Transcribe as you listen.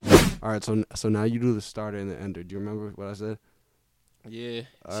All right, so now you do the starter and the ender. Do you remember what I said? Yeah,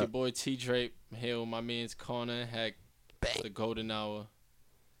 it's your boy TDrape here with my man's Corner. Heck, it's the golden hour.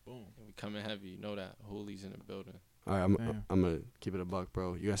 Boom. We coming heavy. You know that. Hoolies in the building. All right, I'm gonna keep it a buck,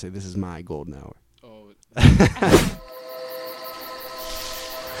 bro. You gotta say this is my golden hour. Oh.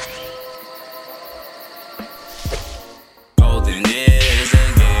 Golden is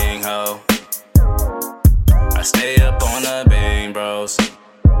a gang ho. I stay up on the bang bros.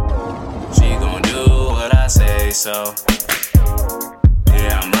 She gon' do what I say so.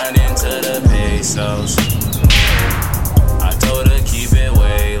 Yeah, I'm running to the pesos. I told her keep it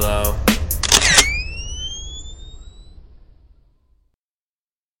way low.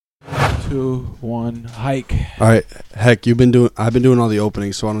 Two, one, hike. All right, Heck, I've been doing all the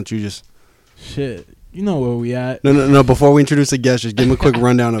openings, so why don't you just... Shit, you know where we at. No, before we introduce the guest, just give him a quick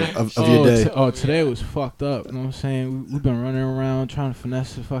rundown of your day. Today was fucked up, you know what I'm saying? We've been running around trying to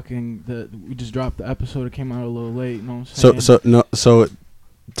finesse we just dropped the episode, it came out a little late, you know what I'm saying? So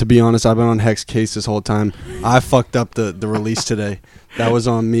to be honest, I've been on Heck's case this whole time. I fucked up the release today. That was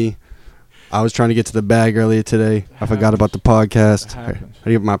on me. I was trying to get to the bag earlier today. I forgot about the podcast. I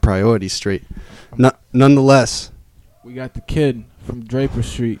get my priorities straight. Nonetheless, we got the kid from Draper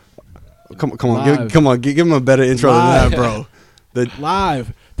Street. Come on, give him a better intro than that, bro.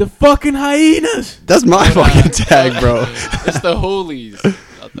 Live, the fucking hyenas. That's my fucking tag, bro. It's the Hoolies,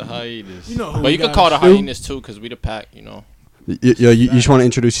 not the hyenas. You know, but you can call the hyenas too, cause we the pack, you know. You just want to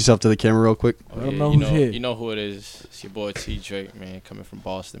introduce yourself to the camera real quick? Oh, yeah, you know who it is. It's your boy T Drake, man, coming from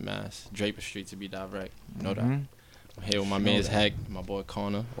Boston, Mass. Draper Street to be direct. You know that. I'm here with my man's Heck, my boy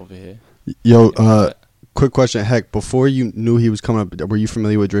Connor over here. Yo, quick question, Heck. Before you knew he was coming up, were you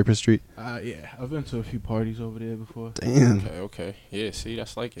familiar with Draper Street? Yeah, I've been to a few parties over there before. Damn. Okay. Yeah, see,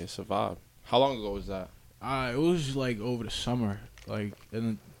 that's like it. It's a vibe. How long ago was that? It was like over the summer, like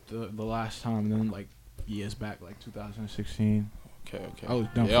and the last time, and then like years back, like 2016. Okay. I was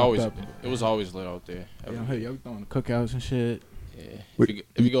done. It was always lit out there. Yeah, we throwing the cookouts and shit. Yeah.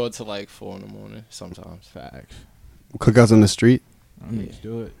 If you go until like 4 in the morning, sometimes. Facts. Cookouts on the street? Let's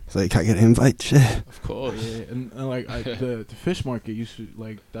do it. It's like, can I get an invite? Shit. Of course. Yeah, and like the fish market used to,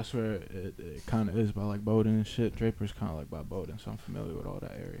 like, that's where it kind of is by like Bowdoin and shit. Draper's kind of like by Bowdoin, so I'm familiar with all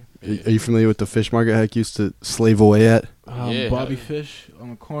that area. Yeah. Are you familiar with the fish market Heck used to slave away at? Bobby Fish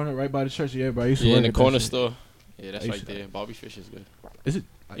on the corner right by the church. Yeah, bro. I used to work in the corner store. Yeah, that's right there. Bobby Fish is good. Is it?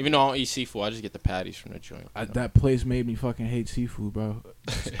 Even though I don't eat seafood, I just get the patties from the joint. That place made me fucking hate seafood, bro.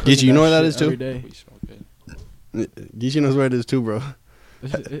 Geechee, you know where that is too? Every day. Geechee knows where it is too, bro.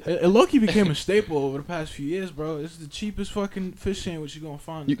 It low-key became a staple over the past few years, bro. It's the cheapest fucking fish sandwich you're gonna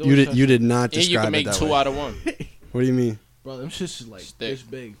find. You did not describe it that way. And you can make 2 out of 1. What do you mean? Bro, them shits is like this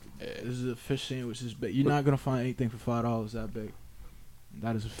big. Yeah. This is a fish sandwich this big. You're not gonna find anything for $5 that big.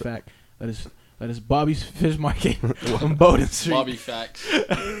 That is a fact. That is Bobby's Fish Market on Bowdoin Street. Bobby facts.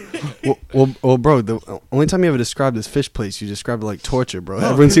 well, bro, the only time you ever described this fish place, you described it like torture, bro.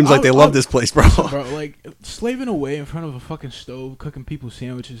 Everyone seems like they love this place, bro. Bro, like, slaving away in front of a fucking stove, cooking people's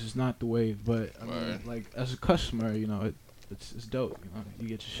sandwiches is not the way. But, I mean, like, as a customer, you know, it's dope. You know, you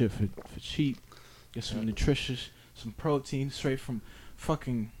get your shit for cheap. Get some nutritious, some protein straight from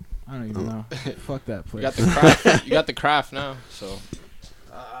fucking, I don't even know. Fuck that place. You got the craft now, so...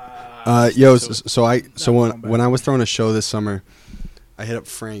 when I was throwing a show this summer, I hit up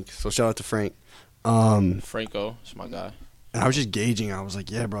Frank. So shout out to Frank. Franco, it's my guy. And I was just gauging. I was like,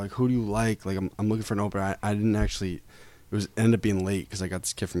 yeah, bro, like, who do you like? Like, I'm looking for an opener. I didn't actually. Ended up being late because I got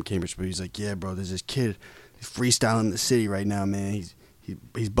this kid from Cambridge. But he's like, yeah, bro, there's this kid. He's freestyling in the city right now, man.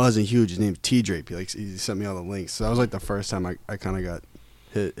 He's buzzing huge. His name's TDrape. He sent me all the links. So that was like the first time I kind of got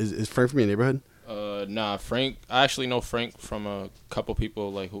hit. Is Frank from your neighborhood? Nah, Frank. I actually know Frank from a couple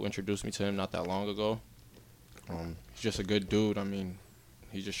people like who introduced me to him not that long ago. He's just a good dude. I mean,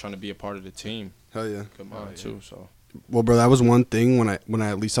 he's just trying to be a part of the team. Hell yeah. Good mind too. So. Well, bro, that was one thing when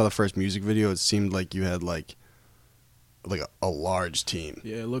I at least saw the first music video. It seemed like you had like a large team.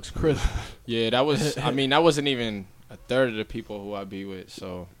 Yeah, it looks crisp. Yeah, that was. I mean, that wasn't even a third of the people who I be with.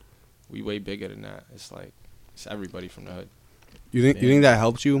 So we way bigger than that. It's like it's everybody from the hood. You think that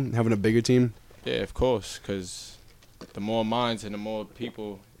helped you having a bigger team? Yeah, of course, because the more minds and the more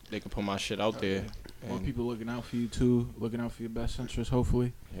people, they can put my shit out there. More people looking out for you, too. Looking out for your best interest,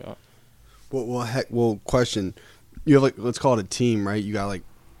 hopefully. Yeah. Well, question. You have, like, let's call it a team, right? You got, like,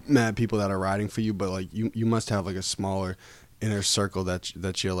 mad people that are riding for you, but, like, you must have, like, a smaller inner circle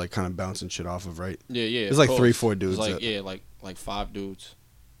that you're, like, kind of bouncing shit off of, right? Yeah. It's like 3-4 dudes. Like 5 dudes,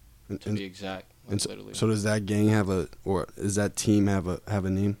 to be exact. Literally. So does that gang does that team have a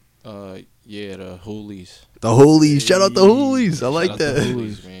name? Yeah, the Hoolies. The Hoolies. Shout out the Hoolies. I like that. The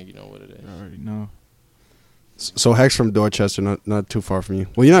Hoolies, man. You know what no. So Hex from Dorchester, not too far from you.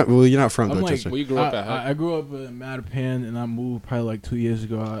 Well, you're not from Dorchester. Well, you grew up at Hex. I grew up in Mattapan, and I moved probably like 2 years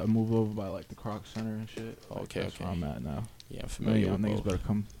ago. I moved over by like the Croc Center and shit. Okay, That's where I'm at now. Yeah, I'm familiar y'all with niggas both. better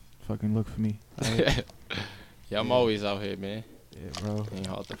come fucking look for me. Yeah, I'm always out here, man. Yeah, bro. Ain't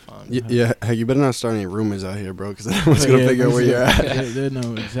hard to find me. Yeah, heck, you better not start any rumors out here, bro, because everyone's gonna figure out where you're at. They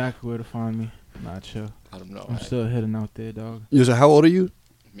know exactly where to find me. Nah, chill. I don't know. I'm still heading out there, dog. Yo, so how old are you?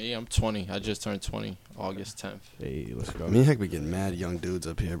 Me, I'm 20. I just turned 20 August 10th. Hey, let's go. Me and Heck be getting mad young dudes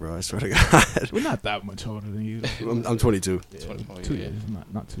up here, bro. I swear to God. We're not that much older than you. I'm 22. Yeah, 24, 2 yeah. years,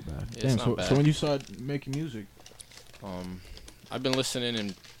 not too bad. Yeah, Damn, it's not bad. so when you started making music? I've been listening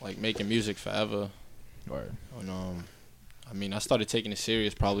and like making music forever. Or And, I mean, I started taking it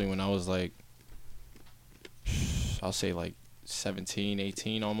serious probably when I was like, I'll say like 17,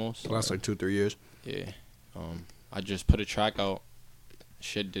 18 almost. Last like 2-3 years. Yeah. I just put a track out.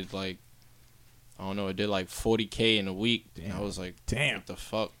 Shit did like, I don't know, it did like 40K in a week. Damn. I was like, Damn. what the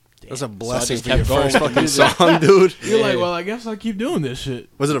fuck? That's a blessing just for your kept going first with fucking music. song, dude. you're Yeah. like, well, I guess I'll keep doing this shit.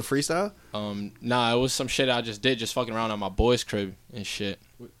 Was it a freestyle? Nah, it was some shit I just did, just fucking around at my boy's crib and shit.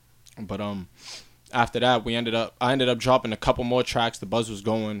 But after that, I ended up dropping a couple more tracks. The buzz was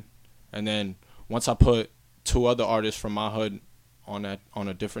going, and then once I put 2 other artists from my hood on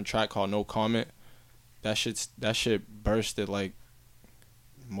a different track called No Comment, that shit bursted like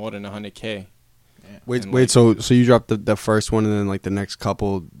more than 100K. Wait, And, wait. like- So you dropped the first one, and then like the next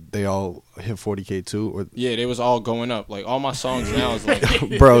couple, they all hit 40K too, or Yeah, they was all going up. Like all my songs now is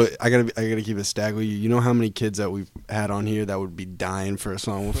like, bro, I gotta keep it stacked with you. You know how many kids that we've had on here that would be dying for a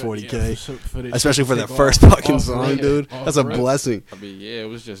song with 40K, especially for that first fucking song, dude. That's a blessing. I mean, yeah, it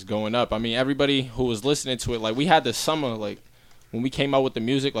was just going up. I mean, everybody who was listening to it, like we had this summer, like when we came out with the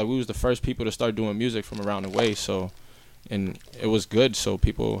music, like we was the first people to start doing music from around the way. So, and it was good. So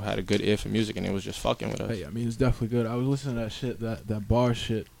people had a good ear for music, and it was just fucking with us. Hey, I mean, it's definitely good. I was listening to that shit, that bar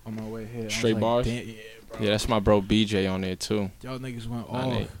shit on my way here. I was Straight like, bars? damn, yeah, bro. Yeah, that's my bro BJ on there too. Y'all niggas went Nah,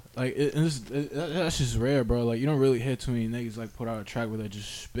 off. Nate. Like, that's just rare, bro. Like, you don't really hear too many niggas, like, put out a track where they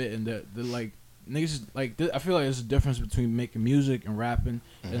just spit and they're like, niggas, like, I feel like there's a difference between making music and rapping,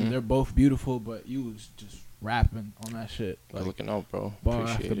 Mhm. and they're both beautiful, but you was just rapping on that shit. Good Like, looking out, bro. bar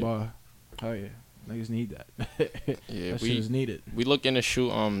Appreciate after it. bar. Hell yeah. Niggas need that. Yeah, that shit is needed. we looking to shoot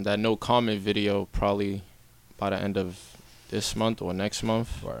that No Comment video probably by the end of this month or next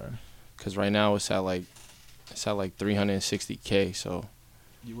month. Word. Cause right now it's at like 360K. So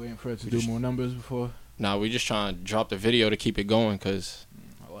You waiting for it to We do just- more numbers before? nah, we just trying to drop the video to keep it going. Cause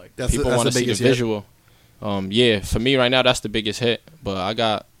I like That's people that's want to see the biggest hit. visual. Yeah, for me right now that's the biggest hit. But I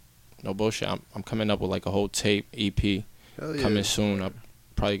got no bullshit. I'm coming up with like a whole tape EP Hell yeah. coming soon. I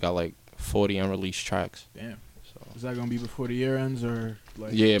probably got like 40 unreleased tracks. Damn. So Is that gonna be before the year ends or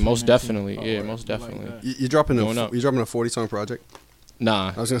like? Yeah, most 2019? definitely. Yeah, word. most You like definitely. that? You're dropping Going up. a 40-song project.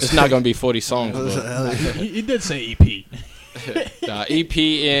 Nah, I was gonna it's say. not gonna be 40 songs. Hell But yeah. he did say EP. nah, EP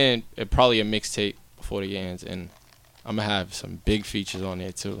and probably a mixtape before the year ends, and I'm gonna have some big features on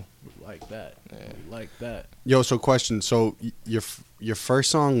there too. Like that. Yeah. Like that. Yo, so question. So your first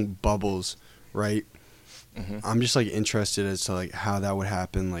song, Bubbles, right? Mm-hmm. I'm just like interested as to like how that would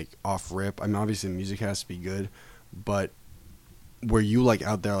happen, like off rip. I mean, obviously the music has to be good, but were you like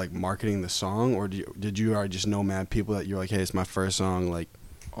out there like marketing the song, or did you already just know mad people that you're like, hey, it's my first song, like?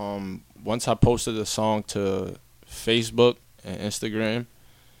 Once I posted the song to Facebook and Instagram,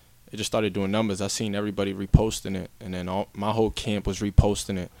 it just started doing numbers. I seen everybody reposting it, and then my whole camp was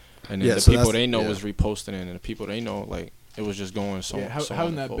reposting it, and then Yeah, the so people that's- they know yeah. was reposting it, and the people they know, like, it was just going so. Yeah, so having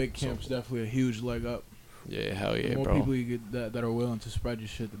on that and big forth, so- camp's definitely a huge leg up. Yeah, hell The yeah, more bro. people you get that are willing to spread your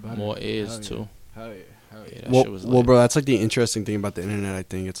shit, the better. More ears Hell yeah. too. Hell yeah. Hell yeah. Yeah, that Well, shit was well, lit. bro, that's like the interesting thing about the internet. I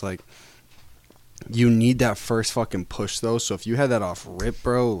think it's like you need that first fucking push though. So if you had that off rip,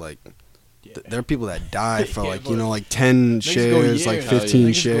 bro, like Yeah. there are people that die for Yeah, like but like 10 Niggas go shares, like years. 15 Niggas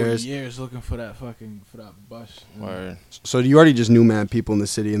go shares. years looking for that bus. Word. So you already just knew mad people in the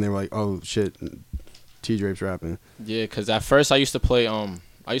city, and they were like, "Oh shit, TDrape's rapping." Yeah, cause at first I used to play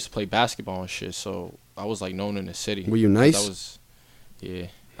basketball and shit, so I was like known in the city. Were you nice?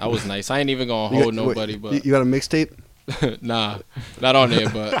 I was nice. I ain't even gonna You hold got- nobody, wait, but you got a mixtape? nah, not on there.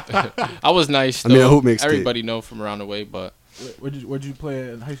 But I was nice. I mean, a though. hoop mixtape. Everybody know from around the way, but Where'd you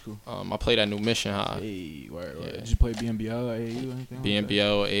play in high school? I played at New Mission High, Hey, word. yeah. Did you play BNBL, AAU, or anything?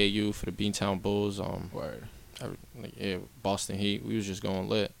 BNBL, AAU for the Beantown Bulls. Word. Boston Heat. We was just going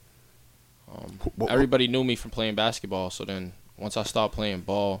lit. Wh- Everybody knew me from playing basketball, so then once I started playing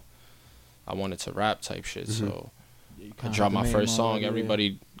ball, I wanted to rap type shit. Mhm. So Yeah, you I kinda dropped had my the first name song. already,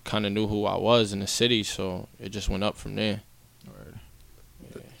 Everybody kind of knew who I was in the city, so it just went up from there. yeah. Word.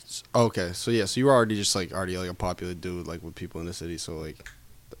 Okay, so yeah, so you were already just like a popular dude like with people in the city. So like,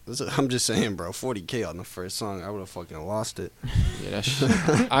 I'm just saying, bro, 40K on the first song, I would have fucking lost it. Yeah, that's.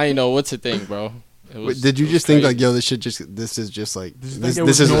 I ain't know what to think, bro. Wait, did you just think like, yo, this is just like this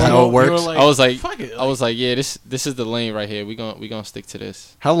is how it works? I was like, fuck it, I was like, yeah, this is the lane right here. We gonna stick to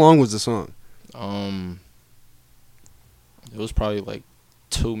this. How long was the song? It was probably like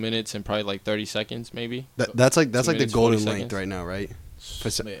 2 minutes and probably like 30 seconds, maybe. That's like the minutes, golden 40 length seconds. right now, right?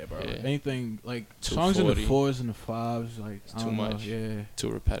 Yeah, bro. Yeah. Anything like songs in the 240. 4s and the 5s, like It's I too don't know, much. yeah. Too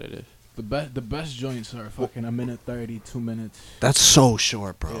repetitive. The best joints are fucking a minute 30, 2 minutes. That's so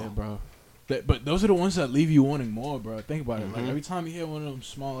short, bro. Yeah, bro. But those are the ones that leave you wanting more, bro. Think about it. Like Mhm. every time you hear one of them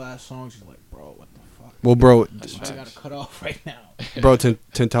small ass songs, you're like, bro, what the fuck? Well, bro, That's I facts. gotta cut off right now. bro,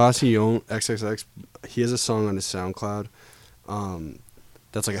 Tentacion XXX, he has a song on his SoundCloud.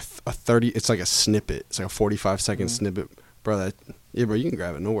 That's like a 30. It's like a snippet. It's like a 45-second snippet, bro. Bro, you can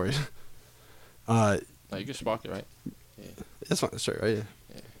grab it. No worries. No, you can spark it, right? Yeah. That's fine. That's right.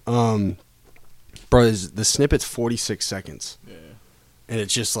 Yeah. Bro, the snippet's 46 seconds. Yeah. And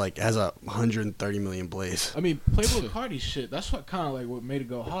it's just like has 130 million plays. I mean, Playboy Cardi's shit. That's what kind of like what made it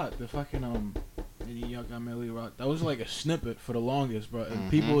go hot. The fucking Young Got Melly Rock. That was like a snippet for the longest, bro. And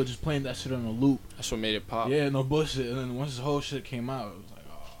people were just playing that shit on a loop. That's what made it pop. Yeah, no bullshit. And then once the whole shit came out, it was like,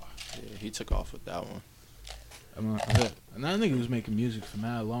 oh. Yeah, he took off with that one. I mean, that's it. And that nigga was making music for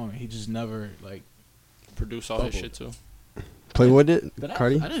mad long. He just never like Produce all his shit too. Playboy did? Did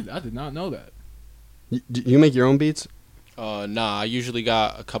Cardi? I did not know that. You make your own beats? Nah, I usually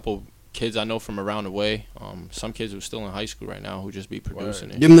got a couple kids I know from around the way. Some kids who are still in high school right now who just be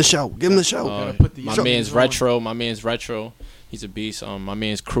producing it. Give him the show. Give him the show. Gotta put the My young man's niggas Retro. My man's Retro. He's a beast. My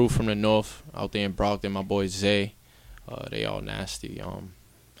man's Crew from the north out there in Brockton. My boy Zay. They all nasty.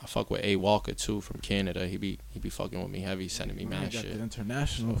 I fuck with A Walker too from Canada. He be fucking with me heavy, sending me on. mad Got shit. the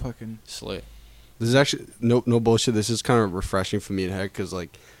international fucking. Slit. This is actually no bullshit. This is kind of refreshing for me to heck because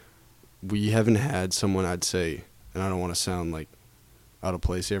like we haven't had someone I'd say, and I don't want to sound like out of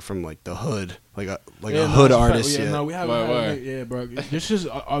place here from like the hood, like a hood artist. Yeah, yet. no, we haven't. Word. Yeah, bro. This is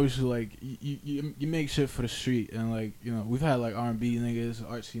obviously like you make shit for the street, and like we've had like R&B niggas,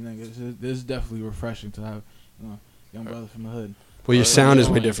 artsy niggas. This is definitely refreshing to have young brother from the hood. Well, your sound is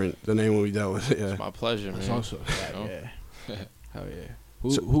way like- different than anyone we dealt with. Yeah. It's my pleasure, That's man. also a fact, You know? yeah. Hell yeah.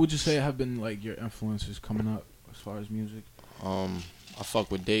 Who would you say have been like your influences coming up as far as music? I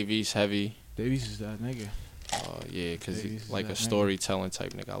fuck with Dave East heavy. Davies is that nigga. Yeah, cause Dave he's East is like a that nigga. storytelling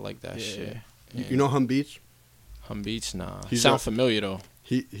type nigga. I like that Yeah. shit. You know Hum Beats? Hum Beats, nah. He's Sound a- familiar though.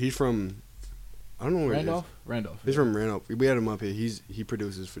 He's from I don't know where Randolph. he is. He's from Randolph. We had him up here. He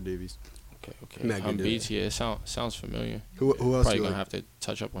produces for Davies. Okay. Mad Hum good Beats, dude. yeah. Sounds familiar. Who else Probably do you gonna like? have to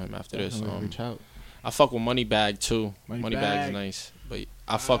touch up on him after this. Reach out. I fuck with Moneybag too. Moneybag. Moneybag's nice, but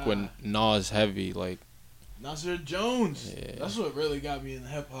I fuck with Nas heavy. Like Nasir Jones. Yeah. That's what really got me in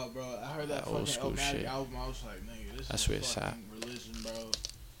hip hop, bro. I heard that That old fucking school Elmatic shit. album. I was like, nigga, this That's is where a it's fucking religion, bro.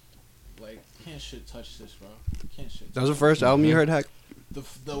 Like, can't shit touch this, bro. Can't shit. That was the touch first album you heard, Hack?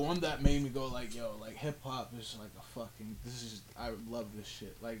 the one that made me go like, yo, like hip hop is like a fucking. This is I love this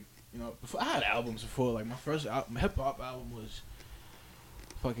shit. Like before, I had albums before. Like my first hip hop album was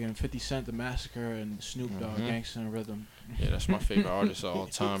fucking 50 Cent, The Massacre, and Snoop Dogg, Gangsta and Rhythm. yeah, that's my favorite artist of all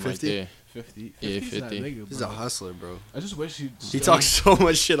time right 50? there. 50. Yeah, 50's that 50. nigga, He's bro. a hustler, bro. I just wish he'd. He talks so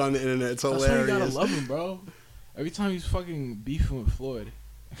much shit on the internet. It's That's why you gotta hilarious. love him, bro. Every time he's fucking beefing with Floyd,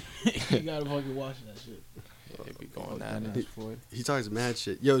 you gotta fucking watch that shit. Yeah, they be going Fuck at that it. ass Floyd. He talks mad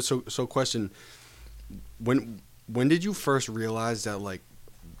shit. Yo, so question. When did you first realize that like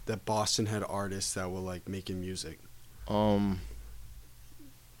that Boston had artists that were like making music?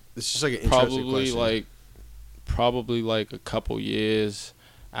 It's just like an interesting question. Probably like a couple years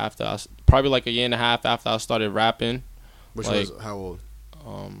after probably like a year and a half after I started rapping. Which like, was how old?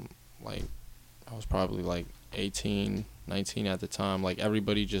 Like I was probably like 18, 19 at the time. Like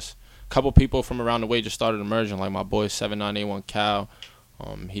everybody just a couple people from around the way just started emerging. Like my boy 7981 Cal,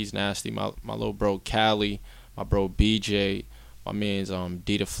 he's nasty. My little bro Cali, my bro BJ, my man's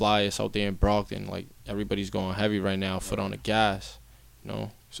Dita Flyers out there in Brockton. Like everybody's going heavy right now, foot on the gas. You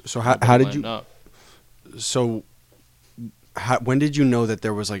know. So how did Lighting you? up. So when did you know that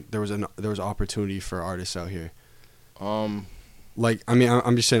there was opportunity for artists out here? Like I mean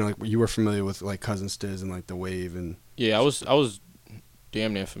I'm just saying like you were familiar with like Cousin Stiz and like the Wave and Yeah, I was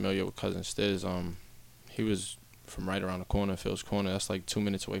damn near familiar with Cousin Stiz. He was from right around the corner, Phil's Corner. That's like 2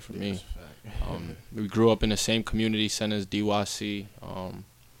 minutes away from me. We grew up in the same community centers, DYC,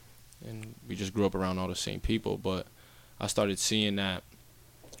 and we just grew up around all the same people. But I started seeing that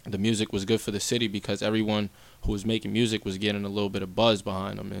the music was good for the city because everyone who was making music was getting a little bit of buzz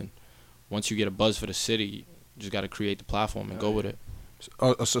behind them. And once you get a buzz for the city, you just got to create the platform and go with it.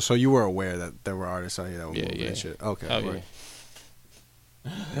 Oh, so you were aware that there were artists out here that were moving Yeah. that shit? Okay. Hell Right.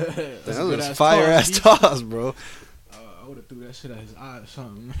 That's That a was good-ass fire toss, ass B. toss, bro. I would have threw that shit at his eye or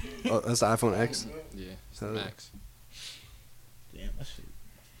something. Oh, that's the iPhone X. Yeah, it's the Hell yeah. max. Damn, that shit.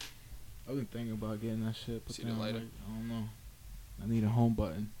 I've been thinking about getting that shit, but See the then I'm lighter? like, I don't know. I need a home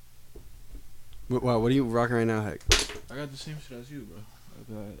button. What are you rocking right now, Heck? I got the same shit as you,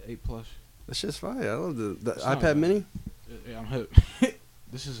 bro. The 8 Plus. That shit's fire. I love the It's not iPad bad. Mini. Yeah, I'm hip.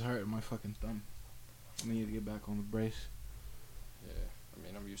 This is hurting my fucking thumb. I need to get back on the brace. Yeah, I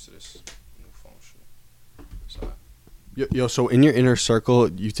mean, I'm used to this new phone shit. So, Yo, so in your inner circle,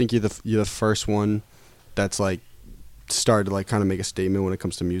 you think you're the first one that's like started to like kind of make a statement when it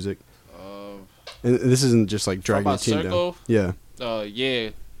comes to music? And this isn't just like dragging your about team circle, down. Yeah. yeah,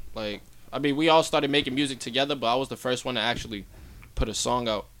 like, I mean, we all started making music together, but I was the first one to actually put a song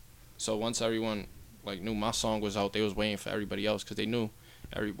out. So once everyone like knew my song was out, they was waiting for everybody else because they knew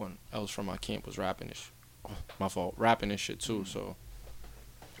everyone else from my camp was rapping this. My fault, rapping this shit too. So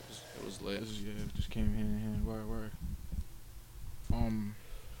it was lit. It just came hand in hand. Word.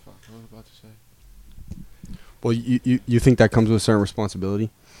 Fuck, what was I about to say? Well, you think that comes with a certain responsibility?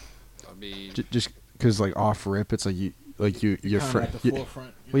 I mean, Just because like off rip, it's like your You're friend. at the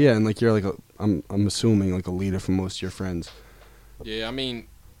forefront. Well, yeah, and like you're like I'm assuming like a leader for most of your friends. yeah, I mean,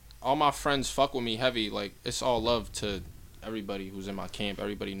 all my friends fuck with me heavy. Like, it's all love to everybody who's in my camp.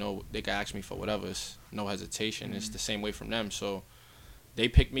 Everybody know they can ask me for whatever. It's no hesitation. It's the same way from them. So they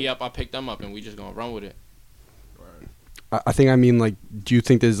pick me up, I pick them up, and we just gonna run with it. I think I mean like, do you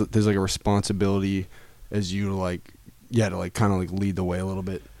think there's like a responsibility as you to like kind of like lead the way a little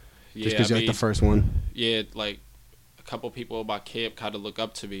bit? Just Yeah, because I you're like the mean, first one. yeah, like a couple people in my camp kind of look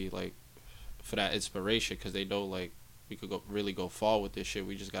up to me like for that inspiration because they know like we could really go far with this shit.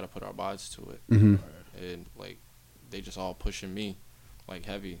 We just gotta put our minds to it, Mm-hmm. and like they just all pushing me like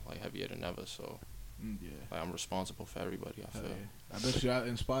heavier than ever. So Yeah. like I'm responsible for everybody. I feel. I bet you that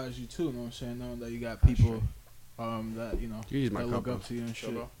inspires you too. You know what I'm saying? Knowing that you got people that You use my that cup, look bro. up to you and shit.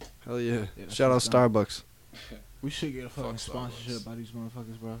 Hell yeah! Yeah, Shout out that's done. Starbucks. We should get a fucking Fuck sponsorship Starbucks. by these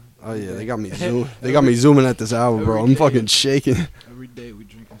motherfuckers, bro. Oh yeah, Every they day. got me they got me zooming at this hour, bro. every I'm day. fucking shaking. Every day we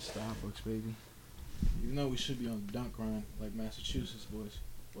drinking Starbucks, baby. You know we should be on the dunk grind like Massachusetts boys.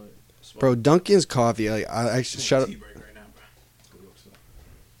 But Bro, Dunkin's coffee. Like I actually shout out. tea break right now, bro.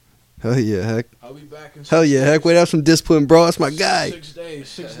 Hell yeah, Heck. I'll be back in Hell 6 yeah, days. Heck. Wait, have some discipline, bro. That's my guy. 6 days.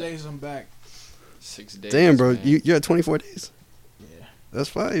 6 days I'm back. 6 days. Damn, bro. man. You're at 24 days. Yeah. That's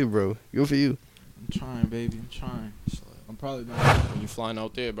fine, bro. Good for you. I'm trying, baby. I'm trying. So, I'm probably not. when you flying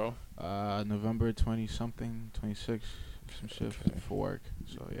out there, bro? November 20 something, 26, some shit for work.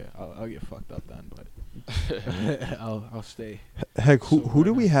 So yeah, I'll get fucked up then, but I'll stay. Heck, So who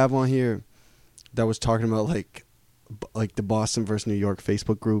do right we now- have on here that was talking about like the Boston versus New York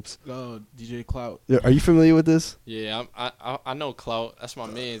Facebook groups? Oh, DJ Clout. Yeah, are you familiar with this? Yeah, I know Clout. That's my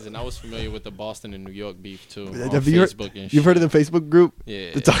man's, and I was familiar with the Boston and New York beef too. On Have you heard- Facebook and You've shit. heard of the Facebook group?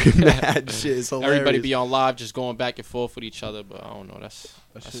 Yeah. They're talking mad shit. It's hilarious. Everybody be on live just going back and forth with each other, but I don't know. That's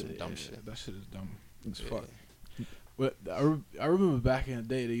some dumb shit. That shit is dumb as Yeah. fuck. But I remember back in the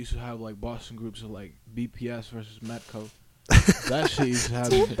day they used to have like Boston groups of like BPS versus Metco. That shit used to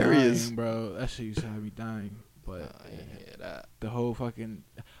have me hilarious. dying, bro. That shit used to have me dying. But I ain't hear that. the whole fucking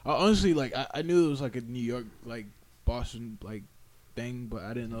honestly like I knew it was like a New York like Boston like thing, but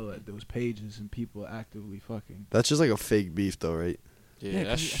I didn't know that there was pages and people actively fucking. That's just like a fake beef, though, right? Yeah, Yeah,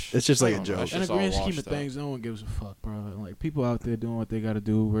 that's It's just like a I don't know, joke. that's In the just all grand scheme washed of up. things, no one gives a fuck, bro. And, like people out there doing what they gotta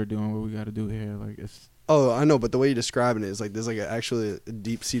do, we're doing what we gotta do here. Like it's Oh, I know, but the way you're describing it is like there's like actually a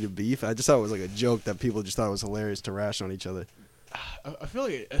deep-seated beef. I just thought it was like a joke that people just thought it was hilarious to rash on each other. I feel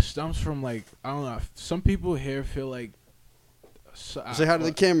like it stems from like I don't know. Some people here feel like Say hi to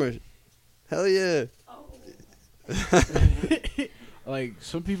the camera. Hell yeah. like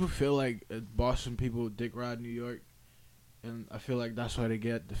some people feel like Boston people dick ride New York, and I feel like that's why they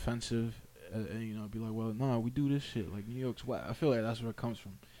get defensive and you know be like, well, no, we do this shit like New York's whack. I feel like that's where it comes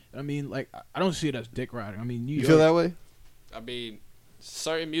from. I mean, like I don't see it as dick riding. I mean, New You York. feel that way? I mean,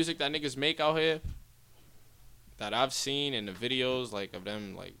 certain music that niggas make out here that I've seen in the videos, like of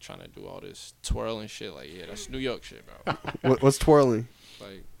them like trying to do all this twirl and shit. Like, yeah, that's New York shit, bro. What's twirling?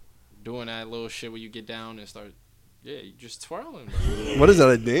 Like doing that little shit where you get down and start, yeah, you just twirling, bro. What is that,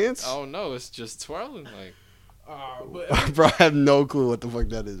 a dance? Oh no, it's just twirling. Like, But Bro, I have no clue what the fuck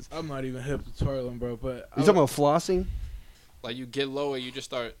that is. I'm not even hip to twirling, bro. But You talking about flossing? like you get low and you just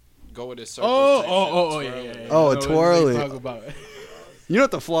start going in circles. Oh, type oh, shit, yeah, twirling. yeah, yeah. Oh, I know what twirling. they talk about. You know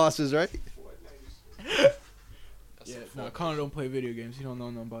what the floss is, right? Yeah, no, Connor don't play video games. He don't know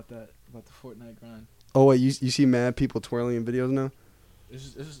nothing about that, about the Fortnite grind. Oh wait, you see mad people twirling in videos now?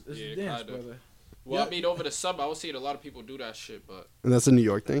 It's Yeah, a dance, kinda. brother. Well, I mean, over the summer, I was seeing a lot of people do that shit, but And that's a New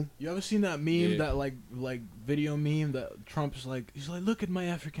York thing. You ever seen that meme, Yeah. that like video meme that Trump's like, he's like, look at my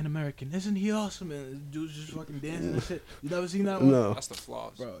African American, isn't he awesome? And the dude's just fucking dancing and shit. You never seen that one? No, that's the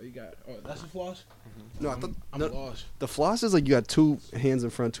flaws. Bro, you got, oh, that's a floss? no, I thought I'm no, lost. the floss is like you got 2 hands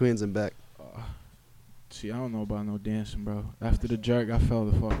in front, 2 hands in back. See, I don't know about no dancing, bro. After the jerk, I fell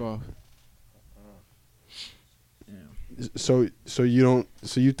the fuck off. Yeah. So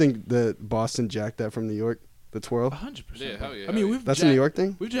you think that Boston jacked that from New York, the twirl? 100%. Yeah, hell yeah. I mean, we've That's jacked, a New York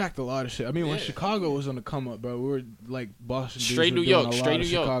thing. We've jacked a lot of shit. I mean, when Yeah. Chicago was on the come up, bro, we were like Boston dudes Straight were New doing York, a straight lot New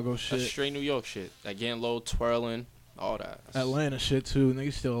of York. Chicago That's shit. straight New York shit. Like getting low, twirling, all that. Atlanta shit too.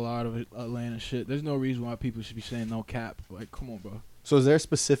 Niggas still a lot of Atlanta shit. There's no reason why people should be saying no cap. Like, come on, bro. So is there a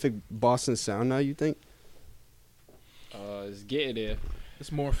specific Boston sound now? You think? It's getting there. It's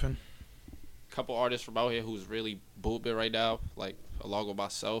morphing. Couple artists from out here who's really booming right now, like along with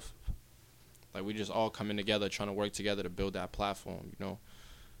myself. Like we just all coming together, trying to work together to build that platform, you know?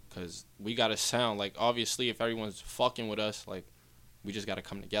 Because we got to sound, like, obviously if everyone's fucking with us, like, we just got to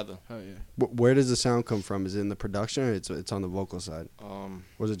come together. Oh, yeah. Where does the sound come from? Is it in the production or it's on the vocal side? Or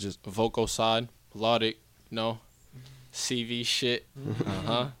is it just Vocal side, melodic, you know? CV shit.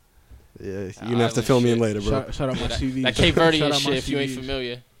 Uh-huh. Yeah, you're gonna have to Island fill me in shit. later, bro. Shout out my CV. That Cape Verdean Shout out my shit, if you ain't CVs.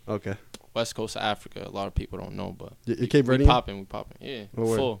 familiar. Okay. West Coast of Africa, a lot of people don't know, but You Cape we Verdean? popping. Yeah, Oh,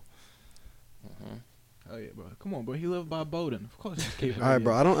 word. full. Oh, yeah, bro. Come on, bro. He lived by Bowdoin. Of course he's Cape All right,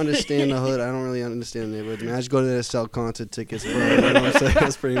 bro. I don't understand the hood. I don't really understand the neighborhood. Man, I just go there to sell concert tickets, bro. You know what I'm saying?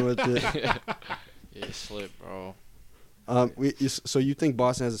 That's pretty much it. Yeah, slip, bro. So you think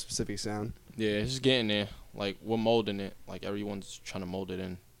Boston has a specific sound? Yeah, it's just getting there. Like, we're molding it. Like, everyone's trying to mold it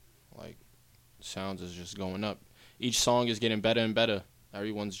in. Like, sounds is just going up. Each song is getting better and better.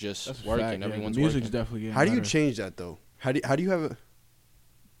 Everyone's just That's a working. fact, yeah. Everyone's The music's working. definitely getting How do you better. change that though? How do you have a?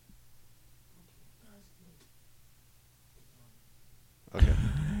 Okay.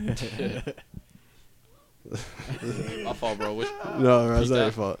 My fault, bro. No, that's Repeat not your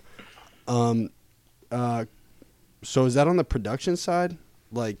that. fault. So is that on the production side?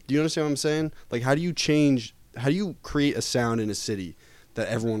 Like, do you understand what I'm saying? Like, how do you change? How do you create a sound in a city that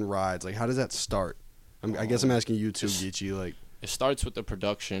everyone rides? Like, how does that start? I guess I'm asking you too, Geechee. Like, It starts with the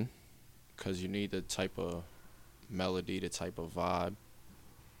production, because you need the type of melody, the type of vibe.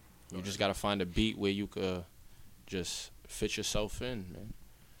 You just got to find a beat where you could just fit yourself in, man.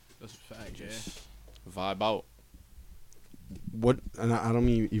 That's a fact, yeah. Just vibe out. what? And I don't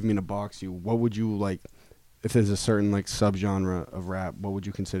even mean to box you. What would you like? If there's a certain like subgenre of rap, what would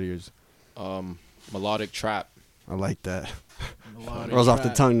you consider yours? Melodic trap. I like that. Melodic Rolls off the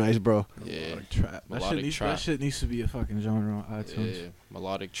trap. tongue, nice, bro. Yeah. Melodic trap. Melodic trap. That shit needs to be a fucking genre on iTunes. Yeah.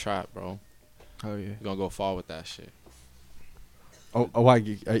 Melodic trap, bro. Oh, yeah. You're going to go far with that shit. Oh, why?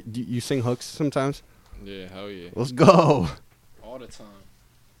 You sing hooks sometimes? Yeah, hell yeah. Let's go. All the time.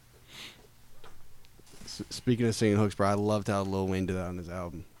 Speaking of singing hooks, bro, I loved how Lil Wayne did that on his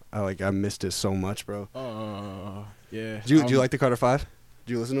album. I missed it so much, bro. Yeah. Do you like the Carter 5?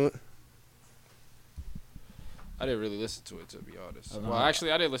 Do you listen to it? I didn't really listen to it, to be honest. Oh, no. Well,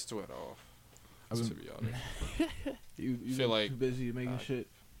 actually, I didn't listen to it at all, I've to been- be honest. You feel been like- too busy making shit.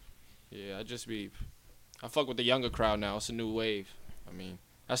 Yeah, I fuck with the younger crowd now. It's a new wave. I mean,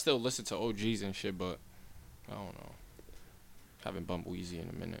 I still listen to OGs and shit, but I don't know. Haven't bumped Weezy in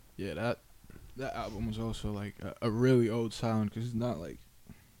a minute. Yeah, that album was also like a really old sound, because it's not like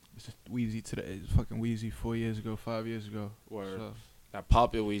it's just Weezy today. It's fucking Weezy 4 years ago, 5 years ago. Word. So, That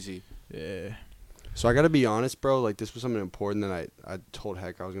Pop It Weezy. yeah. So I got to be honest, bro. Like, this was something important that I told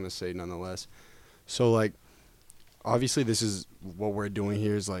Heck I was going to say nonetheless. So, like, obviously this is what we're doing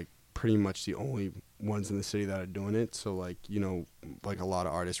here is, like, pretty much the only ones in the city that are doing it. So, like, you know, like, a lot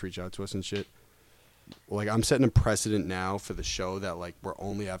of artists reach out to us and shit. Like, I'm setting a precedent now for the show that, like, we're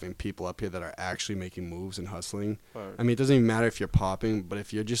only having people up here that are actually making moves and hustling. Word. I mean, it doesn't even matter if you're popping, but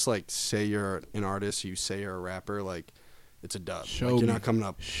if you're just, like, say you're an artist, you say you're a rapper, like, it's a dub. Show Like, you're me. not coming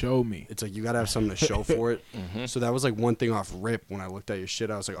up. Show me. It's like you got to have something to show for it. Mm-hmm. So that was like one thing off rip when I looked at your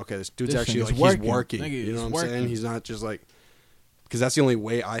shit. I was like, okay, this dude's This actually thing like is he's working. working. Nigga, You know it's what I'm saying? working. He's not just like, because that's the only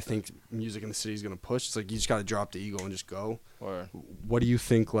way I think music in the city is gonna push. It's like you just got to drop the ego and just go. Word. What do you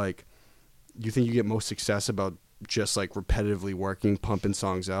think? Like, you think you get most success about just like repetitively working, pumping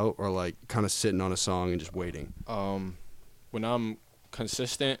songs out, or like kind of sitting on a song and just waiting? When I'm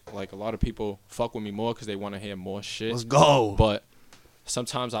consistent, like, a lot of people fuck with me more because they want to hear more shit. Let's go. But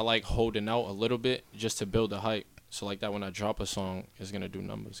sometimes I like holding out a little bit just to build the hype. So like that, when I drop a song, it's gonna do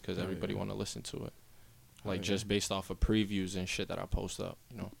numbers because everybody want to listen to it. Like just based off of previews and shit that I post up,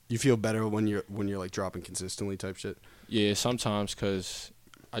 you know. You feel better when you're like dropping consistently type shit. Yeah, sometimes because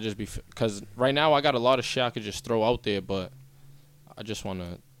because right now I got a lot of shit I could just throw out there, but I just want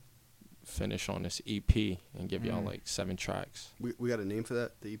to finish on this EP and give y'all like 7 tracks. We got a name for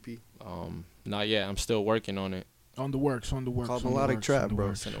that, the EP? Not yet. I'm still working on it. On the works. Called Melodic Trap,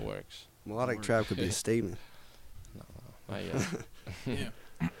 bro. It's in the works. Melodic Trap could be a statement. No, not yet.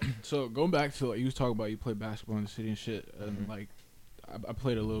 Yeah. So going back to, like, you was talking about you play basketball in the city and shit, and like I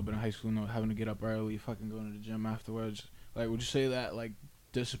played a little bit in high school, you know, having to get up early, fucking going to the gym afterwards. Like, would you say that like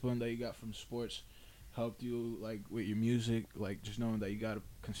discipline that you got from sports helped you like with your music, like just knowing that you gotta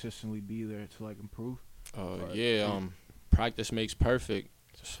consistently be there to like improve? Practice makes perfect.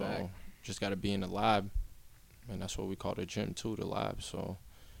 So Fact. just gotta be in the lab, and that's what we call the gym too, the lab. So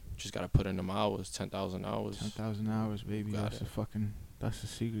just gotta put in them hours, 10,000 hours. 10,000 hours, baby. That's the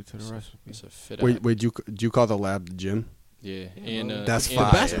secret to the recipe. It's a fit. Wait, do you call the lab the gym? Yeah, That's and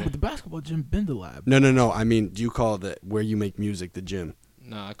fire. The basketball gym been the lab. No. I mean, do you call the where you make music the gym?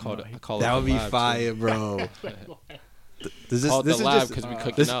 Nah, I call it That the would be lab, fire, too. bro. Call it the lab because we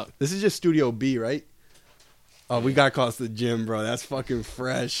cooking up. This is just Studio B, right? Oh, we gotta call us the gym, bro. That's fucking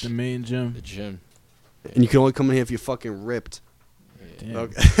fresh. The main gym. The gym. And you can only come in here if you're fucking ripped. Damn.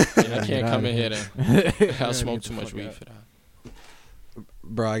 Okay. Yeah, I can't come in here then. I smoke too much weed for that.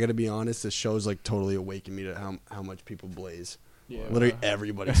 Bro, I gotta be honest. This show's like totally awakened me to how much people blaze. Yeah, Literally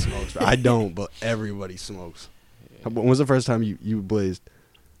everybody smokes. I don't, but everybody smokes. Yeah. When was the first time you blazed?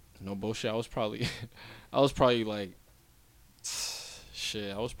 No bullshit. I was probably like,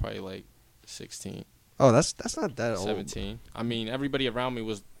 shit. I was probably like 16. Oh, that's not that old. 17. I mean, everybody around me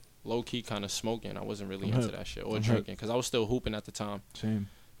was low key kind of smoking. I wasn't really into that shit or I'm drinking because I was still hooping at the time. Same.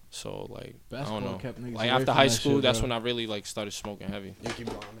 So like, Basketball I don't know. kept niggas Like away after from high that school, shit, that's bro. when I really like started smoking heavy. Yeah, keep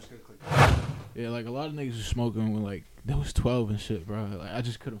going. I'm just gonna click. Yeah, like a lot of niggas was smoking when like they was 12 and shit, bro. Like I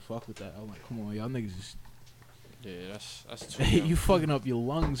just couldn't fuck with that. I'm like, come on, y'all niggas is Yeah, that's too young. you fucking up your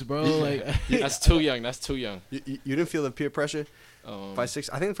lungs, bro. Like That's too young. That's too young. You didn't feel the peer pressure? 5, 6.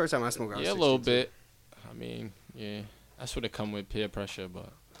 I think the first time I smoked, I was Yeah, a 16 little too. bit. I mean, yeah, that's what it come with, peer pressure. But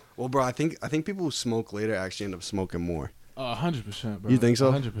Well, bro, I think people who smoke later actually end up smoking more. 100%, bro. You think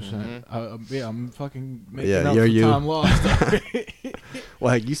so? 100%. Yeah, I'm fucking making Yeah, up you're for you. time lost.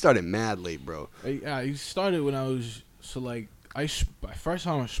 Well, heck, you started mad late, bro. I started when I was my first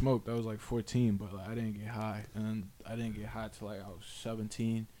time I smoked, I was like 14, but like, I didn't get high, and then I didn't get high till like I was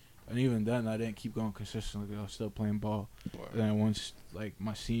 17, and even then I didn't keep going consistently. I was still playing ball. And then once like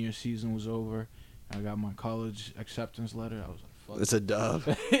my senior season was over, I got my college acceptance letter. I was like, fuck. It's a dub.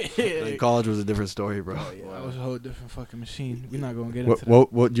 Yeah. Like, college was a different story, bro. Oh, yeah, that was a whole different fucking machine. We're not gonna get into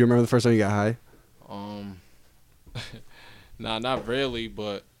that. What do you remember the first time you got high? Nah, not really,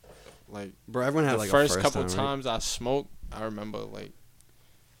 but like Bro, everyone had the like first a couple time, right? times I smoked, I remember like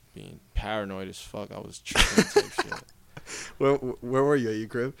being paranoid as fuck. I was tripping type shit. Where were you at your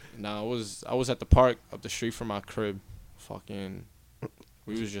crib? Nah, I was at the park up the street from my crib. Fucking,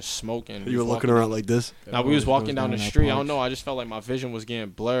 we was just smoking. You were looking around like this? Now we was walking down the street. I don't know. I just felt like my vision was getting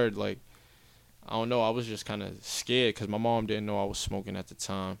blurred. Like, I don't know. I was just kind of scared because my mom didn't know I was smoking at the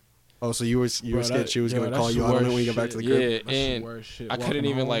time. Oh, so you were scared she was gonna call that's you the out on it worst when you got back to the crib? Yeah, That's the and worst shit. I couldn't Walking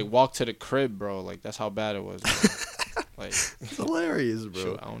even home. like walk to the crib, bro. Like that's how bad it was. Like, It's hilarious, bro.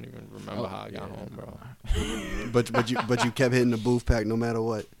 shoot, I don't even remember how I got home, bro. But you kept hitting the booth pack no matter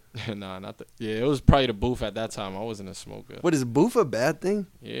what. Nah, not the. Yeah, it was probably the booth at that time. I wasn't a smoker. What is booth a bad thing?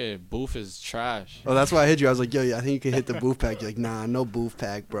 Yeah, booth is trash. Oh, that's why I hit you. I was like, yo, yeah, I think you can hit the booth pack. You're like, nah, no booth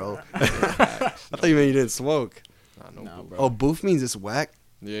pack, bro. I thought you meant you didn't smoke. Nah, no booth. bro. Oh, booth means it's whack,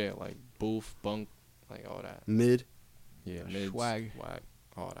 Yeah, like booth, bunk, like all that. mid. Yeah, mids, Swag. whack,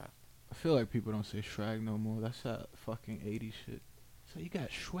 all that. I feel like people don't say swag no more. That's that fucking 80s shit. So you got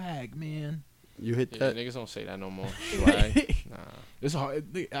swag, man. You hit Yeah, that. niggas don't say that no more. Swag. Nah. It's hard.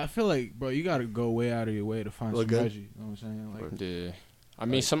 I feel like, bro, you gotta go way out of your way to find Look some good. Reggie. You know what I'm saying? Like, Yeah. I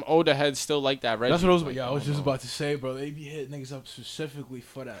mean, some older heads still like that Reggie. that's what I was. like, Yeah, I don't was just know. about to say, bro. They be hitting niggas up specifically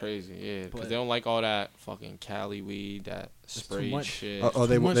for that. Crazy, yeah. Because But- they don't like all that fucking Cali weed, that too spray much. shit. Oh,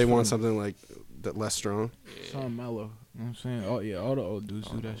 they too much they for want them. something like that less strong. Yeah. Something mellow. You know what I'm saying? Oh yeah, all the old dudes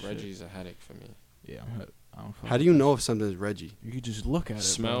I do don't know, that shit. Reggie's a headache for me. Yeah, I don't. How do you know if something's Reggie? You can just look at it.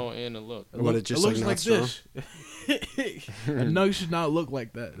 Smell and a look. Bro. What, It it just, looks like, like not this. A nug should not look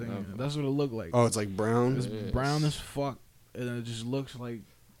like that. No. That's what it look like. Oh, it's like brown. It's Yeah. brown as fuck, and it just looks like.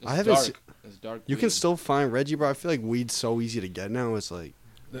 It's I haven't dark. se- It's dark. You can weed. still find Reggie, bro. I feel like weed's so easy to get now. It's like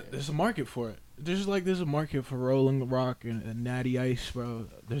There's a market for it. There's a market for Rolling Rock and Natty Ice, bro.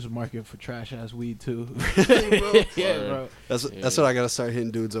 There's a market for trash ass weed too. Really, bro? Yeah, bro. That's what I gotta start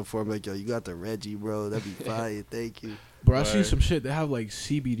hitting dudes up for. I'm like, yo, you got the Reggie, bro. That'd be fire. Thank you. Bro, I seen some shit. They have like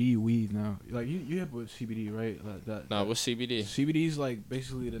CBD weed now. Like you have with CBD, right? Like that. Nah, what's CBD? CBD is like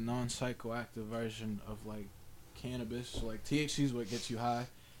basically the non-psychoactive version of like cannabis. So like THC is what gets you high.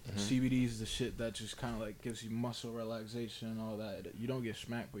 Mm-hmm. CBD is the shit that just kind of like gives you muscle relaxation and all that. You don't get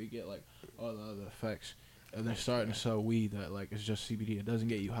smacked, but you get like all the other effects. And they're starting to sell weed that like it's just CBD. It doesn't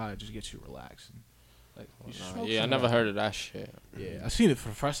get you high. It just gets you relaxed. And, like, you smoke Yeah, I never heard of that shit. Yeah, I seen it for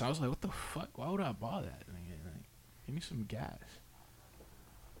the first time. I was like, what the fuck? Why would I buy that? Like, give me some gas.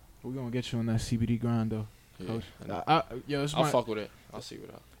 We're gonna get you on that CBD grind though. Yeah. I'll fuck with it. I'll see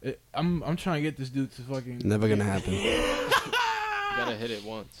what up. I'm trying to get this dude to fucking. Never gonna happen. You gotta hit it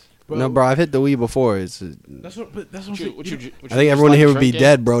once. Bro. No, bro, I've hit the weed before. That's what What you I think everyone like here would be drinking?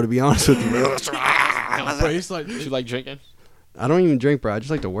 dead, bro. To be honest with you, bro. Bro, he's like, You like drinking? I don't even drink, bro. I just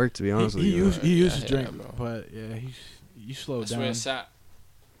like to work. To be honest with you, he used to Yeah, drink, bro. but yeah, you slow That's down. where it's at.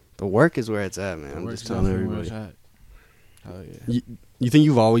 the work is where it's at, man. The I'm work's just telling definitely where everybody. it's at. Hell yeah. You think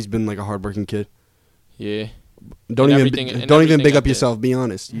you've always been like a hardworking kid? Yeah. Don't And even everything- and don't even everything big I up did. yourself. Be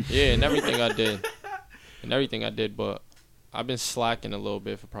honest. Yeah, and everything I did. But I've been slacking a little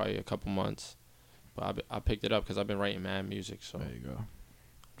bit for probably a couple months. But I picked it up because I've been writing mad music. So There you go.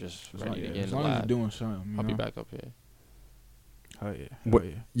 just As ready long, to yeah, get in as the long as you're lab. doing something, I'll be back up here. Hell yeah. What-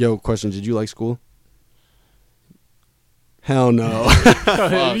 Hell yeah. Yo, question. Did you like school? Hell no.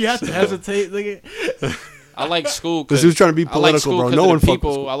 You have to hesitate, nigga. I like school. This Cause dude's trying to be I like political, school bro. 'cause No of one the fuck with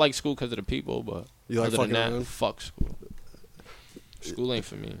people. school. I like school because of the people, but You like other than fucking that, around? fuck school. School ain't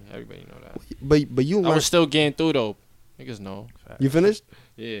for me. Everybody know that. But you I learned. was still getting through though. Niggas know. You finished?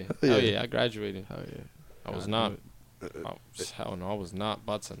 Yeah. yeah. Hell yeah. I graduated. Hell yeah. I was not. Hell no. I was not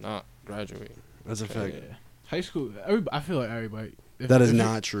about to not graduate. That's a Okay. fact. Yeah. High school. I feel like everybody. That is if you-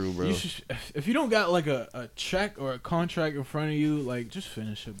 not true, bro. You should, if you don't got like a check or a contract in front of you, like just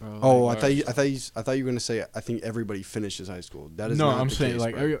finish it, bro. Oh, Like, I thought you were gonna say. I think everybody finishes high school. That is no, not I'm the saying case,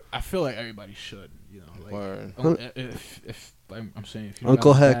 like bro. I feel like everybody should, you know. Like, Word. if I'm saying if you don't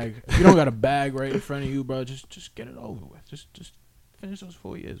Uncle got a Heck. bag, if you don't got a bag right in front of you, bro, just get it over with. Just finish those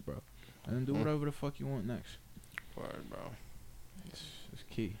 4 years, bro, and then do whatever the fuck you want next. Word, bro. It's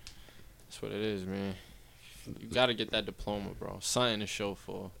key. That's what it is, man. You gotta get that diploma, bro. Something to show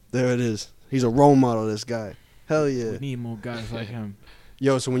for. There it is. He's a role model. This guy. Hell yeah. We need more guys like him.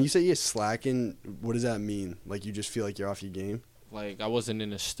 Yo, so when you say you're slacking, what does that mean? Like you just feel like you're off your game? Like I wasn't in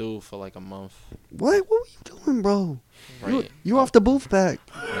the stool for like a month. What? What were you doing, bro? Right. You off the booth pack?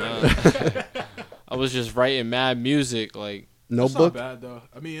 Nah. I was just writing mad music, like That's Notebook? not bad though.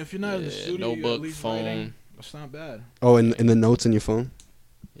 I mean, if you're not in the studio, you're at notebook, least phone. writing. That's not bad. Oh, and the notes in your phone.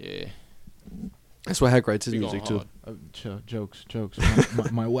 Yeah. That's why Heck writes his We music too. going hard. Chill, jokes.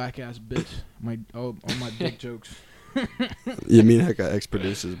 my whack ass bitch. All my dick jokes. Yeah, me and Heck got ex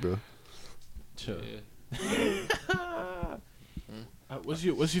producers, bro. Chill. Yeah. What's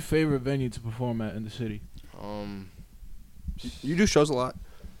your favorite venue to perform at in the city? You do shows a lot.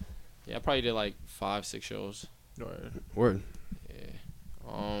 Yeah, I probably did like 5-6 shows. Word.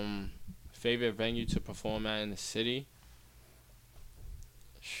 Yeah. Favorite venue to perform at in the city?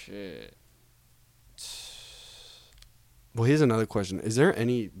 Shit. Well, here's another question: is there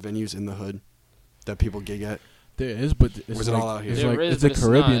any venues in the hood that people gig at? There is, but it's Was it all out here? It's There like is, it's a but it's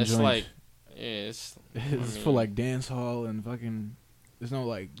Caribbean not. It's joint. like, yeah, it's It's for mean- like dance hall and fucking. There's no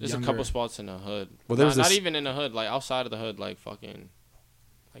like. there's younger, a couple spots in the hood. Well, Well, there's not this- even in the hood, like outside of the hood, like fucking,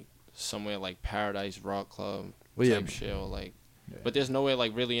 like somewhere like Paradise Rock Club Well, yeah. type shit, or like. Yeah. But there's nowhere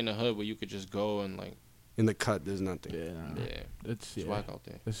like really in the hood where you could just go and like, In the cut, there's nothing. Yeah, nah. yeah, It's it's yeah. whack out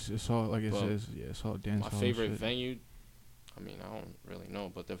there. It's all like it Well, says. Yeah, it's all dance My hall. favorite shit. venue, I mean, I don't really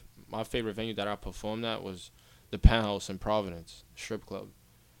know, but my favorite venue that I performed at was the Penthouse in Providence, strip club.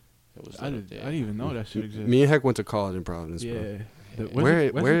 It was I lit up didn't there. even know that shit existed. Me and Heck went to college in Providence, bro. Yeah. Yeah.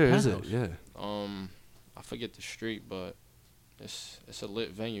 Where's Where the is it? Penthouse? Yeah. I forget the street, but it's a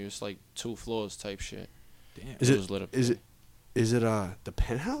lit venue. It's like 2 floors type shit. Damn. Is It it? was lit up Is there. it the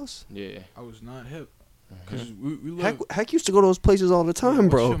Penthouse? Yeah. I was not hip Mhm. because we Heck, live. Heck used to go to those places all the time, Watch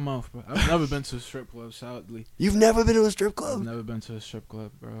bro. your mouth, bro. I've never been to a strip club. Sadly, You've never been to a strip I've club? never been to a strip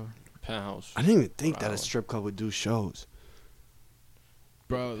club, bro. Penthouse. I didn't even think that a Rhode strip club would do shows.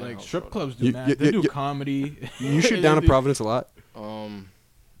 Bro, like Penthouse, strip Rhode clubs do You- mad. you- They you- do you- comedy. You shoot down They to do- Providence a lot.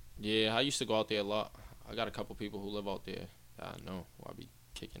 Yeah, I used to go out there a lot. I got a couple people who live out there that I know who I be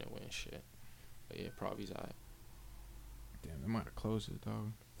kicking it with and shit. But yeah, probably's alright. Damn, they might have closed it,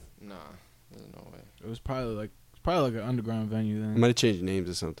 dog. Nah, there's no way. It was probably like Probably like an underground venue I then. might have changed names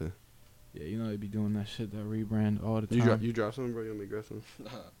or something. Yeah, you know they be doing that shit, that rebrand all the time. You drop something, bro? You want me to grab something?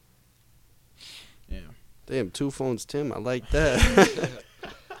 Yeah. Damn, 2 phones, Tim. I like that.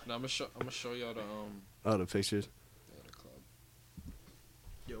 No, I'm gonna show y'all the Oh, the pictures. the club.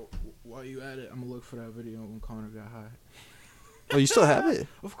 Yo, while you at it, I'm gonna look for that video when Connor got high. Oh, you still have it?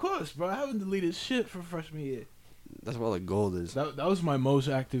 Of course, bro. I haven't deleted shit for freshman year. That's where all the gold is. That was my most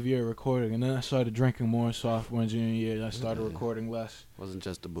active year recording, and then I started drinking more sophomore and junior year, and I started recording less. Wasn't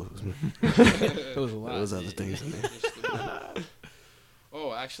just the booze. It was a lot. There was other things in there.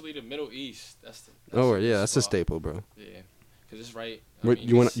 Oh, actually, the Middle East. That's Oh, yeah, that's a spot. staple, bro. Yeah, cause it's right. Wait,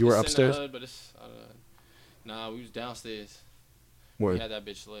 you were it's in the upstairs? hood, but it's nah, we was downstairs. Word. We had that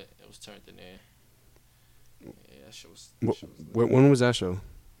bitch lit. It was turned in there. Yeah, that shit was. When was that show?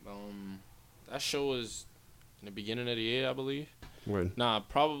 That show was in the beginning of the year, I believe. When? Nah,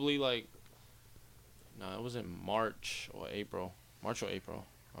 probably like. Nah, it was in March or April. March or April.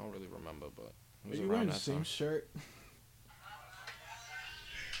 I don't really remember, but it Are was you around wearing the that same time. shirt?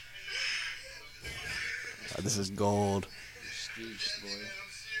 This is gold. Steve's, boy.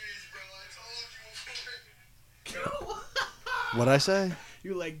 What'd I say?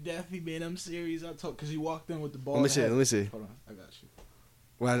 You like Daffy, man? I'm serious. I talk because he walked in with the ball. Let me see. Let me see. Hold on, I got you.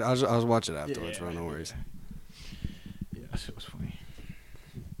 Well, I was watching it afterwards, bro. No worries. Yeah, that shit was funny.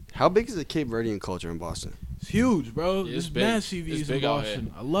 How big is the Cape Verdean culture in Boston? It's huge, bro. Yeah, There's it's big. mad It's CVs in big out here.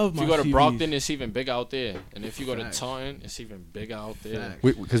 Boston. I love If my you go to CVs. Brockton, it's even big out there. And if you go Facts. to Taunton, it's even big out there.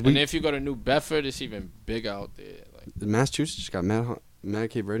 Facts. Because And if you go to New Bedford, it's even big out there. Like Massachusetts just got mad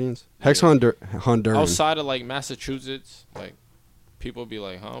Cape Verdeans. Hex Yeah. Honduran. outside of like Massachusetts, like people be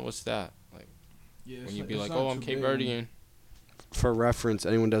like, "Huh, what's that?" Like Yeah, when it's you be it's like, not "Oh, I'm too Cape big. Verdean." For reference,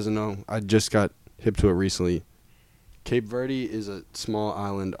 anyone doesn't know, I just got hip to it recently. Cape Verde is a small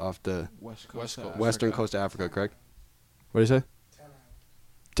island off the West West of Coast. western Africa. coast of Africa, correct? What do you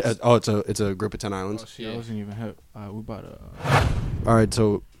say? Oh, it's a group of 10 islands. Oh, see, I Yeah. wasn't even hip. We about to. All right,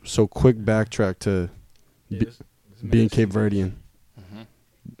 so quick backtrack to Yeah, it's being mad Cape CVs. Verdean. Hmm.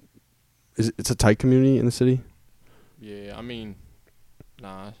 It's a tight community in the city. Yeah, I mean,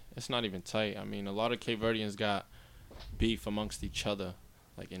 nah, it's not even tight. I mean, a lot of Cape Verdeans got beef amongst each other,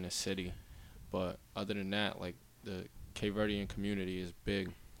 like in the city. But other than that, like the Cape Verdean community is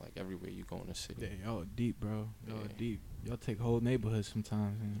big, like everywhere you go in the city. Yeah, y'all are deep, bro. Y'all are Yeah. deep. Y'all take whole neighborhoods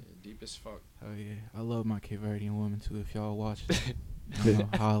sometimes. Man. Yeah, deep as fuck. Oh yeah, I love my Cape Verdean women too. If y'all watch, you know,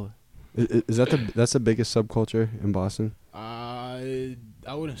 holla. Is that that's the biggest subculture in Boston?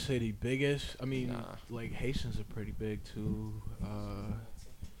 I wouldn't say the biggest. I mean, Nah. like Haitians are pretty big too.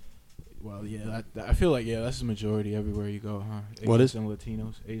 Well, yeah, I feel like that's the majority everywhere you go, huh? Asians What is? and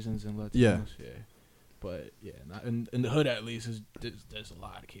Latinos, Asians and Latinos. Yeah. But yeah, not in the hood at least. There's a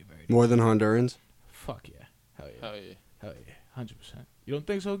lot of Cape Verdean. More than Hondurans? Fuck yeah, hell yeah, Hell yeah. hell yeah, 100%. You don't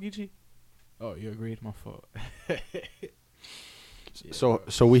think so, Geechee? Oh, you agreed? My fault. Yeah, So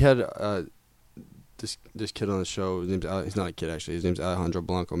bro. we had this kid on the show. His name's he's not a kid actually. His name's Alejandro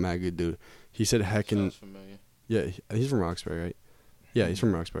Blanco. Mad good dude. He said heckin'. Sounds familiar. Yeah, he's from Roxbury, right? Yeah, he's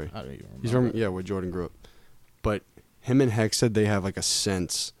from Roxbury. I don't even remember. He's from where Jordan grew up. But him and Heck said they have like a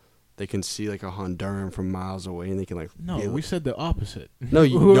sense. They can see like a Honduran from miles away, and they can like. No, feel we it. said the opposite. No,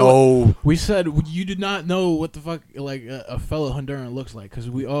 no, We said you did not know what the fuck like a fellow Honduran looooks like because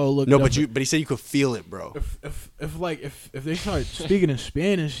we all looked. no. up But he said you could feel it, bro. if they start speaking in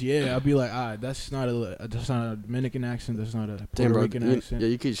Spanish, yeah, I'd be like, that's not a Dominican accent. That's not a Puerto Damn, bro. Rican accent. Yeah,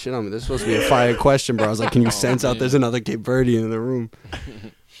 you could shit on me. This is supposed to be a fire question, bro. I was like, can you Oh, sense out man. there's another Cape Verdean in the room?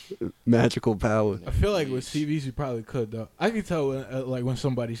 Magical power. I feel like with CVs you probably could though. I can tell when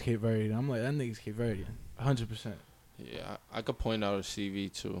somebody's Cape Verdean. I'm like that nigga's Cape Verdean, 100%. Yeah, I could point out a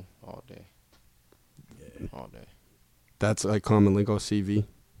CV too all day. Yeah, All day. That's like common lingo CV.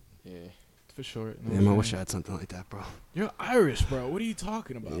 Yeah. for sure. Damn, I wish I had something like that, bro. You're Irish, bro. What are you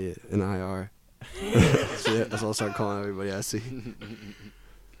talking about? Yeah, an IR. So yeah, that's what I'll start calling everybody I see.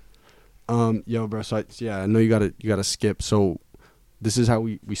 Yo, bro. So I know you gotta skip. So this is how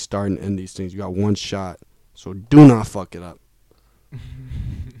we start and end these things. You got one shot, so do not fuck it up.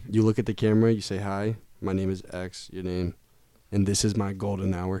 You look at the camera. You say hi. My name is X. Your name, and this is my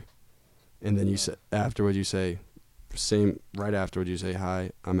golden hour. And then you say afterwards. You say right afterwards. You say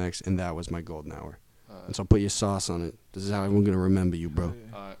hi. I'm X, and that was my golden hour. And so put your sauce on it. This is how everyone's gonna remember you, bro.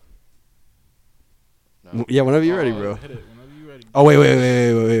 No. Yeah, whenever you're ready, bro. Hit it whenever you ready. Oh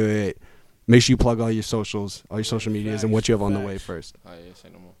wait. Make sure you plug all your socials, all your social medias, and what you have on the way Facts. first. Oh, yeah, say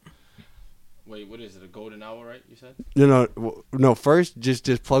no more. Wait, what is it? A golden hour, right? You said? No. First, just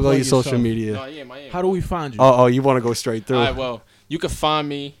plug all Plug your social yourself. media. No, yeah, my How do we find you? Oh, you want to go straight through? All right, well, you can find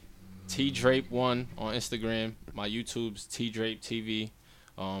me TDrape1 on Instagram. My YouTube's TDrape TV.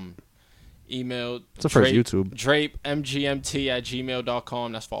 Email. It's the first YouTube.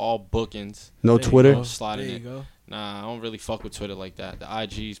 DrapeMGMT@gmail.com. That's for all bookings. No There you Twitter. go. Sliding There it. you go. Nah, I don't really fuck with Twitter like that. The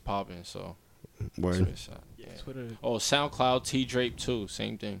IG's popping, so. Word. Yeah. Twitter. Oh, SoundCloud, TDrape too.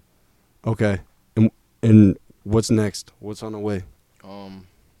 Same thing. Okay. And what's next? What's on the way?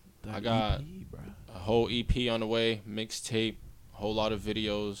 I got a whole EP on the way, mixtape, a whole lot of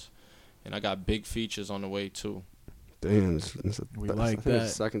videos, and I got big features on the way too. Damn, We I like think it's that. the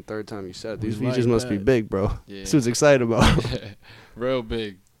second, third time you said it. We These like features must be that. big, bro. Yeah. That's what it's excited about. Real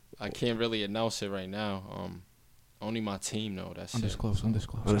big. I can't really announce it right now. Only my team know. That's Undisclosed.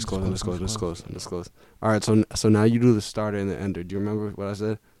 Undisclosed. All right, so now you do the starter and the ender. Do you remember what I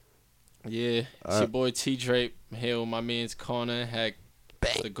said? it. Yeah, it's your boy TDrape. Here with my man's Corner. Heck,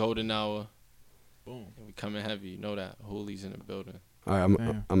 it's the golden hour. Boom. We coming heavy. You know that. Hoolie's in the building. All right,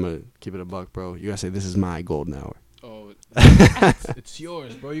 I'm gonna keep it a buck, bro. You gotta say this is my golden hour. Oh, It's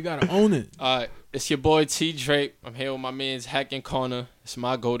yours, bro. You gotta own it. it's your boy TDrape. I'm here with my man's Heck and Corner. It's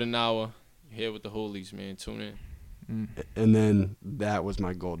my golden hour. You're here with the Hoolies, man. Tune in. And then that was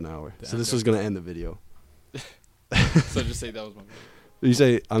my golden hour. So this was gonna end the video. So just say that was my. You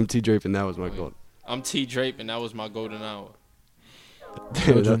say I'm TDrape and that was my gold. I'm TDrape and that was my golden hour.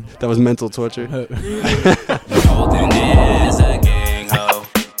 Damn, that was mental torture. Golden is a gang ho.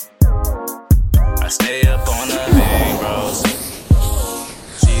 I stay up on the bang bros.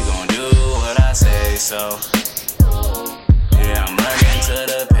 She gon' do what I say so. Yeah, I'm running to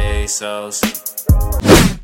the pesos.